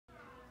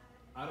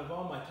Out of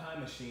all my time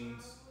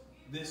machines,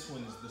 this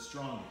one is the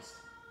strongest.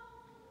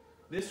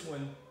 This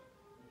one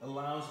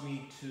allows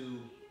me to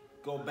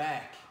go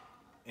back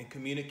and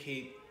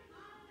communicate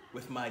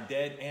with my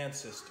dead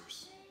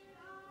ancestors.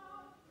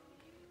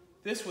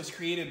 This was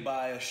created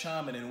by a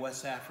shaman in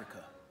West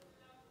Africa.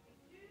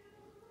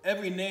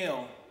 Every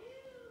nail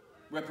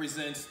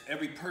represents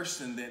every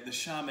person that the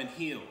shaman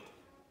healed.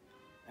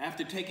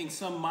 After taking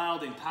some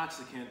mild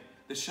intoxicant,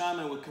 the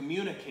shaman would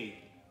communicate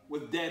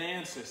with dead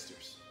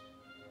ancestors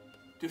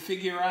to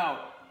figure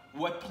out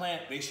what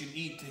plant they should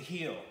eat to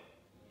heal,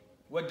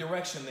 what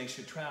direction they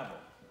should travel.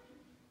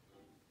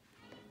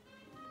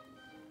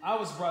 I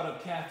was brought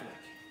up Catholic,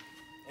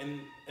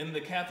 and in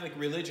the Catholic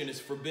religion it's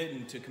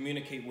forbidden to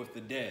communicate with the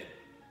dead.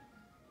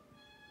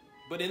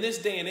 But in this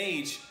day and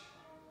age,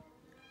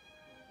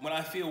 when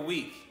I feel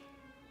weak,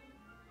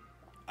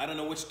 I don't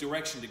know which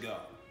direction to go,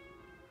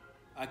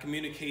 I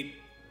communicate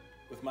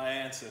with my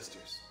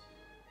ancestors.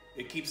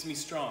 It keeps me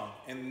strong,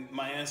 and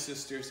my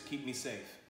ancestors keep me safe.